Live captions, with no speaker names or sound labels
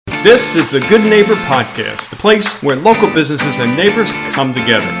This is the Good Neighbor Podcast, the place where local businesses and neighbors come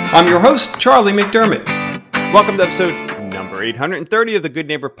together. I'm your host, Charlie McDermott. Welcome to episode number 830 of the Good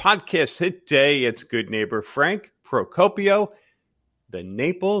Neighbor Podcast. Today, it's Good Neighbor Frank Procopio, the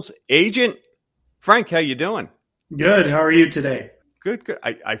Naples agent. Frank, how you doing? Good. How are you today? Good.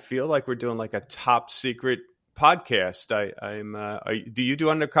 I feel like we're doing like a top secret podcast. Do you do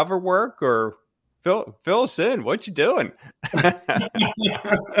undercover work or fill us in? What you doing?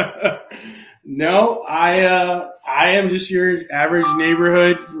 No, I am just your average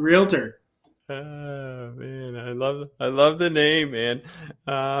neighborhood realtor. Oh man, I love the name, man.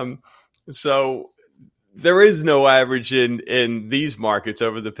 So there is no average in these markets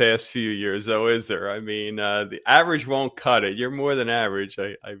over the past few years, though, is there? I mean, the average won't cut it. You're more than average.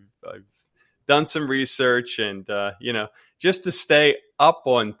 I've done some research, and just to stay up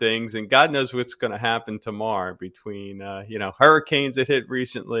on things, and God knows what's going to happen tomorrow between hurricanes that hit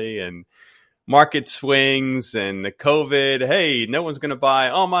recently and market swings and the COVID. Hey, no one's going to buy.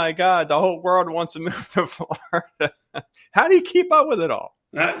 Oh my God, the whole world wants to move to Florida. How do you keep up with it all?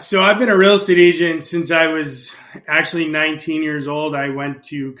 So I've been a real estate agent since I was actually 19 years old. I went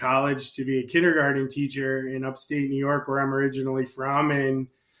to college to be a kindergarten teacher in upstate New York, where I'm originally from, and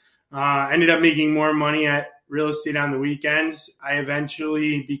ended up making more money at real estate on the weekends. I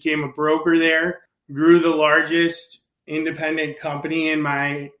eventually became a broker there, grew the largest independent company in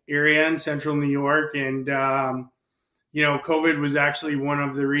my area in central New York. And, COVID was actually one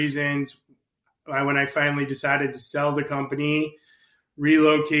of the reasons when I finally decided to sell the company,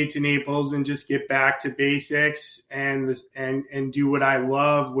 relocate to Naples, and just get back to basics and do what I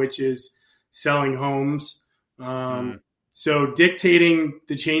love, which is selling homes. So dictating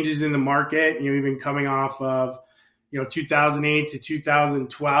the changes in the market, even coming off of, 2008 to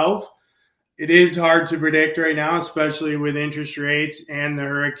 2012, it is hard to predict right now, especially with interest rates and the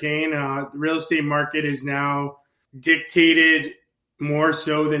hurricane. The real estate market is now dictated more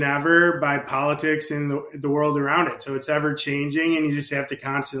so than ever by politics and the world around it. So it's ever changing, and you just have to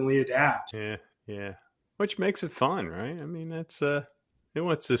constantly adapt. Yeah. Which makes it fun, right? I mean, that's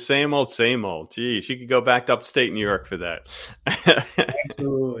it's the same old, same old. Geez, you could go back to upstate New York for that.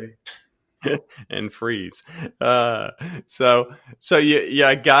 Absolutely. And freeze. So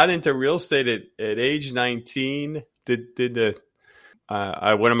you got into real estate at age 19. What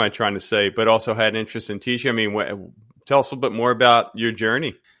am I trying to say? But also had interest in teaching. I mean, tell us a little bit more about your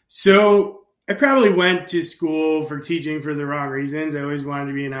journey. So I probably went to school for teaching for the wrong reasons. I always wanted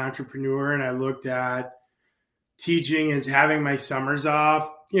to be an entrepreneur, and I looked at teaching as having my summers off.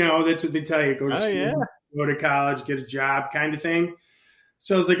 That's what they tell you. Go to school, Go to college, get a job kind of thing.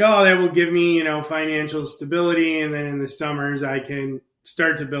 So I was like, that will give me, financial stability. And then in the summers, I can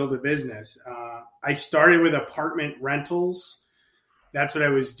start to build a business. I started with apartment rentals. That's what I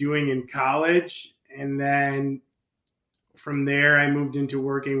was doing in college. And then from there, I moved into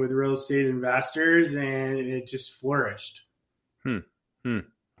working with real estate investors, and it just flourished.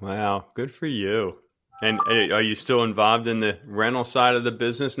 Wow. Good for you. And are you still involved in the rental side of the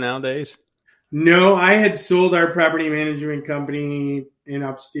business nowadays? No, I had sold our property management company in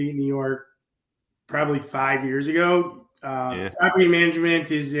upstate New York probably 5 years ago. Property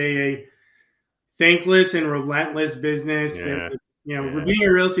management is a thankless and relentless business. Being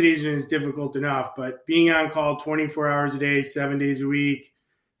a real estate agent is difficult enough, but being on call 24 hours a day, 7 days a week,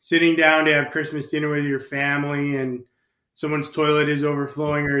 sitting down to have Christmas dinner with your family, and someone's toilet is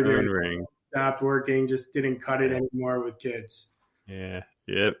overflowing or they're stopped working, just didn't cut it anymore with kids. Yeah.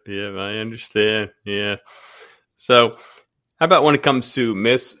 Yep. I understand. Yeah. So how about when it comes to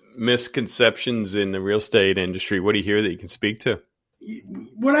misconceptions in the real estate industry? What do you hear that you can speak to?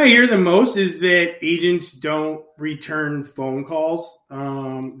 What I hear the most is that agents don't return phone calls.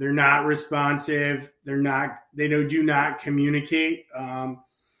 They're not responsive. They do not communicate.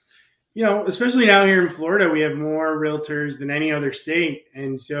 Especially now here in Florida, we have more realtors than any other state.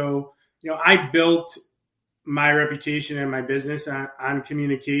 And so, I built my reputation and my business on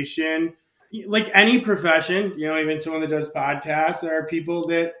communication. Like any profession, even someone that does podcasts, there are people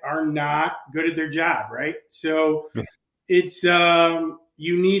that are not good at their job, right? So it's you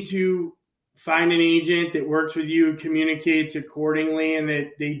need to find an agent that works with you, communicates accordingly, and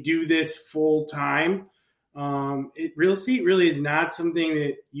that they do this full time. Real estate really is not something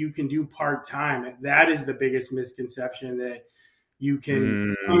that you can do part time. That is the biggest misconception, that you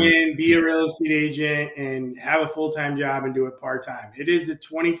can come in, be a real estate agent, and have a full-time job and do it part-time. It is a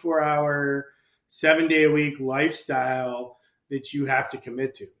 24-hour, 7-day-a-week lifestyle that you have to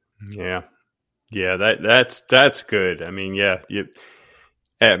commit to. Yeah. That's good. I mean,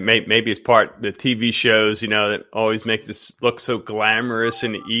 maybe it's part the TV shows, that always make this look so glamorous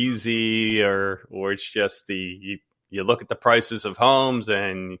and easy, or it's just you look at the prices of homes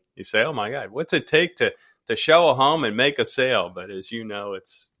and you say, oh my God, what's it take to show a home and make a sale? But as you know,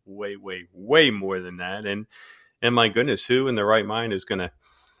 it's way, way, way more than that. And my goodness, who in their right mind is going to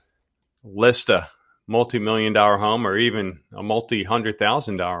list a multi-million-dollar home or even a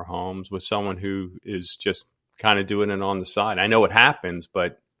multi-$100,000 homes with someone who is just kind of doing it on the side? I know it happens,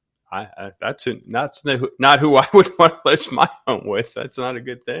 but that's not who I would want to list my home with. That's not a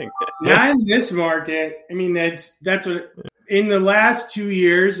good thing. Not in this market. I mean, that's what in the last 2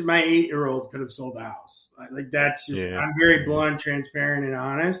 years, my 8-year-old could have sold a house. Like that's just, I'm very blunt, transparent, and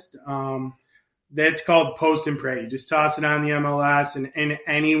honest. That's called post and pray. You just toss it on the MLS and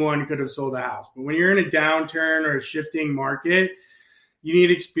anyone could have sold a house. But when you're in a downturn or a shifting market, you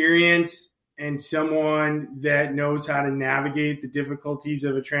need experience and someone that knows how to navigate the difficulties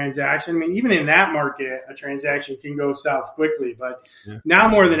of a transaction. I mean, even in that market, a transaction can go south quickly. But now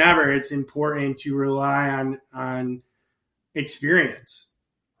more than ever, it's important to rely on experience.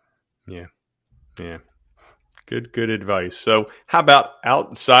 Yeah. Good advice. So how about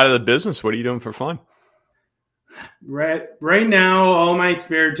outside of the business? What are you doing for fun? Right now, all my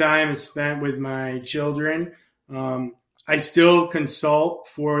spare time is spent with my children. I still consult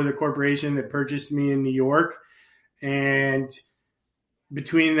for the corporation that purchased me in New York. And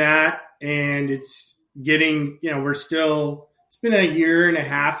between that and it's getting, it's been a year and a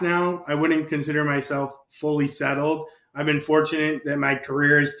half now. I wouldn't consider myself fully settled. I've been fortunate that my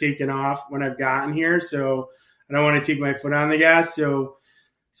career has taken off when I've gotten here. So I don't want to take my foot on the gas. So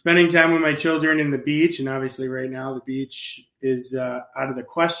spending time with my children in the beach, and obviously right now the beach is out of the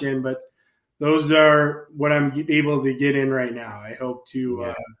question, but those are what I'm able to get in right now. I hope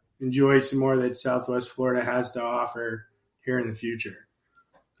to enjoy some more that Southwest Florida has to offer here in the future.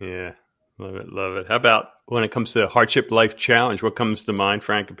 Yeah, love it. How about when it comes to hardship life challenge? What comes to mind,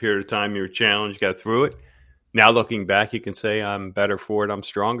 Frank? A period of time you were challenged, got through it. Now looking back, you can say, I'm better for it, I'm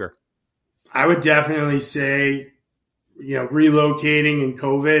stronger. I would definitely say, relocating in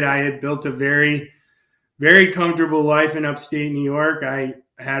COVID, I had built a very, very comfortable life in upstate New York. I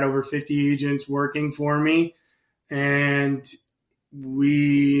had over 50 agents working for me, and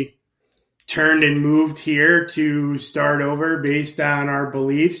we turned and moved here to start over based on our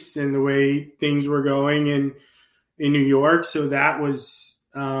beliefs and the way things were going in New York. So that was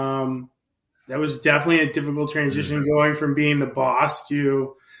definitely a difficult transition, going from being the boss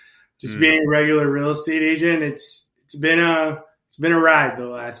to just being a regular real estate agent. It's been a ride the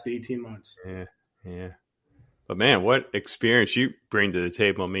last 18 months. Yeah. But man, what experience you bring to the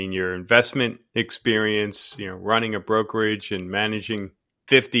table. I mean, your investment experience, running a brokerage and managing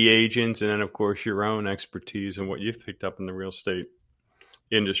 50 agents, and then of course your own expertise and what you've picked up in the real estate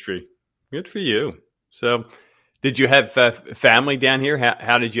industry. Good for you. So did you have family down here?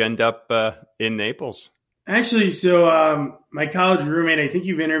 How did you end up in Naples? Actually, so my college roommate, I think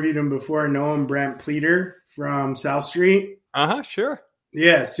you've interviewed him before, Noam Brent Pleater from South Street. Sure.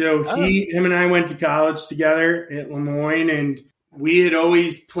 Yeah, so him and I went to college together at Lemoyne, and we had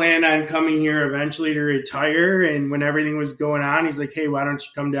always planned on coming here eventually to retire. And when everything was going on, he's like, hey, why don't you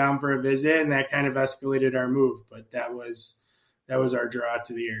come down for a visit? And that kind of escalated our move. But that was our draw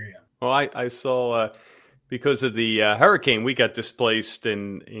to the area. Well, I saw because of the hurricane, we got displaced,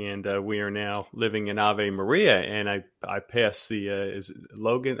 and we are now living in Ave Maria. And I passed is it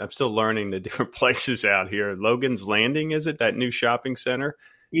Logan? I'm still learning the different places out here. Logan's Landing, is it that new shopping center?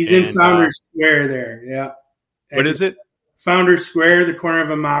 He's in Founders Square there. Yeah. What is it? Founders Square, the corner of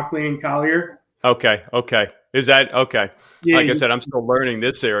Immokalee and Collier. Okay. Is that okay? Yeah, like I said, I'm still learning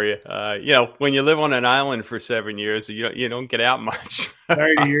this area. When you live on an island for 7 years, you don't get out much.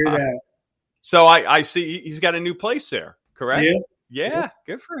 Sorry to hear that. So I see he's got a new place there, correct? Yeah.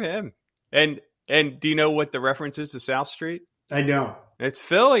 Good for him. And do you know what the reference is to South Street? I don't. It's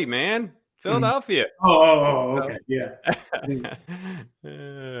Philly, man. Philadelphia. Oh, okay. Yeah.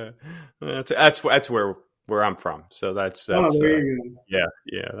 That's where I'm from. So that's there you go.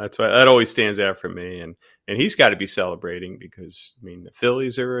 Yeah. That's why that always stands out for me. And he's got to be celebrating because the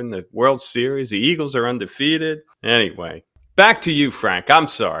Phillies are in the World Series, the Eagles are undefeated. Anyway. Back to you, Frank. I'm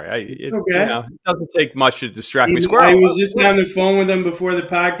sorry. It doesn't take much to distract me. I was just on the phone with him before the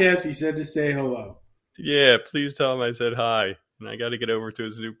podcast. He said to say hello. Yeah, please tell him I said hi. And I got to get over to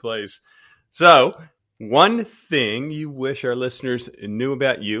his new place. So, one thing you wish our listeners knew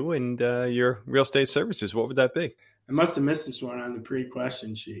about you and your real estate services, what would that be? I must have missed this one on the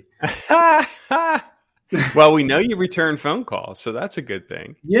pre-question sheet. Well, we know you return phone calls, so that's a good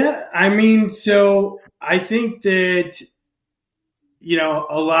thing. Yeah, so I think that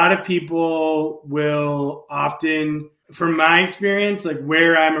a lot of people will often, from my experience, like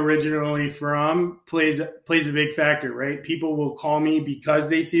where I'm originally from plays a big factor, right? People will call me because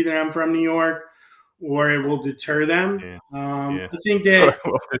they see that I'm from New York, or it will deter them. I think that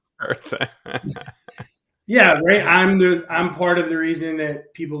yeah, right. I'm part of the reason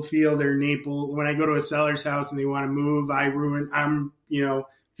that people feel they're Naples. When I go to a seller's house and they want to move, I'm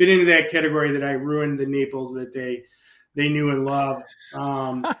fit into that category that I ruined the Naples that they knew and loved.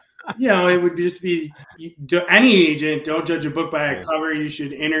 It would just be any agent. Don't judge a book by a cover. You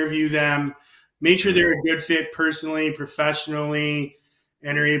should interview them, make sure they're a good fit personally, professionally,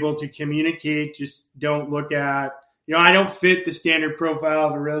 and are able to communicate. Just don't look at, I don't fit the standard profile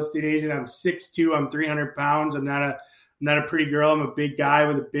of a real estate agent. I'm 6'2", I'm 300 pounds. I'm not a pretty girl. I'm a big guy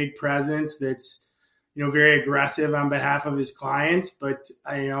with a big presence that's, very aggressive on behalf of his clients. But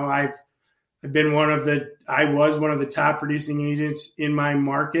I was one of the top producing agents in my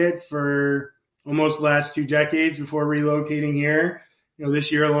market for almost the last 2 decades before relocating here. This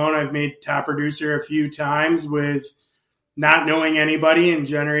year alone, I've made top producer a few times with not knowing anybody and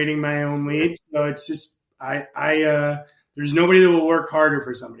generating my own leads. So it's just, there's nobody that will work harder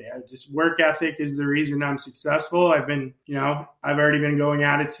for somebody. Work ethic is the reason I'm successful. I've already been going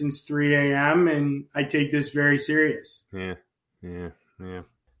at it since 3 a.m. and I take this very serious. Yeah.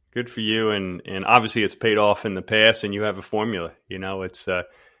 Good for you. And obviously it's paid off in the past and you have a formula, it's that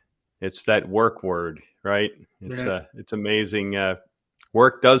work word, right? It's amazing.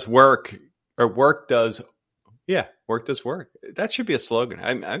 Work does work, or work does work. That should be a slogan.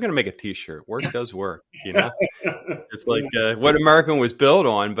 I'm going to make a t-shirt. Work does work, It's like what American was built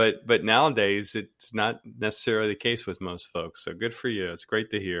on, but nowadays it's not necessarily the case with most folks. So good for you. It's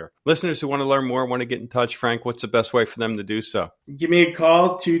great to hear. Listeners who want to learn more, want to get in touch, Frank, what's the best way for them to do so? Give me a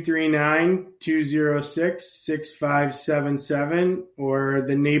call, 239-206-6577, or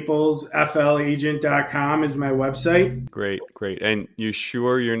the NaplesFLagent.com is my website. Great. And you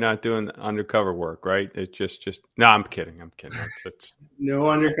sure you're not doing undercover work, right? It just no, I'm kidding. It's no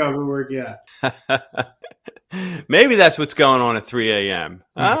undercover work yet. Maybe that's what's going on at 3 a.m.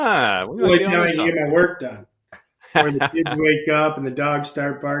 Only time I can get my work done. Before the kids wake up and the dogs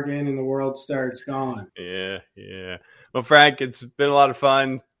start barking and the world starts calling. Yeah. Well, Frank, it's been a lot of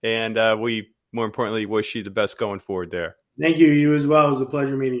fun, and we, more importantly, wish you the best going forward there. Thank you. You as well. It was a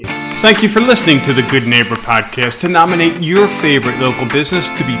pleasure meeting you. Thank you for listening to the Good Neighbor Podcast. To nominate your favorite local business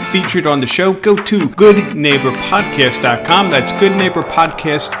to be featured on the show, go to goodneighborpodcast.com. That's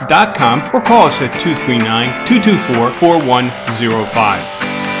goodneighborpodcast.com, or call us at 239-224-4105.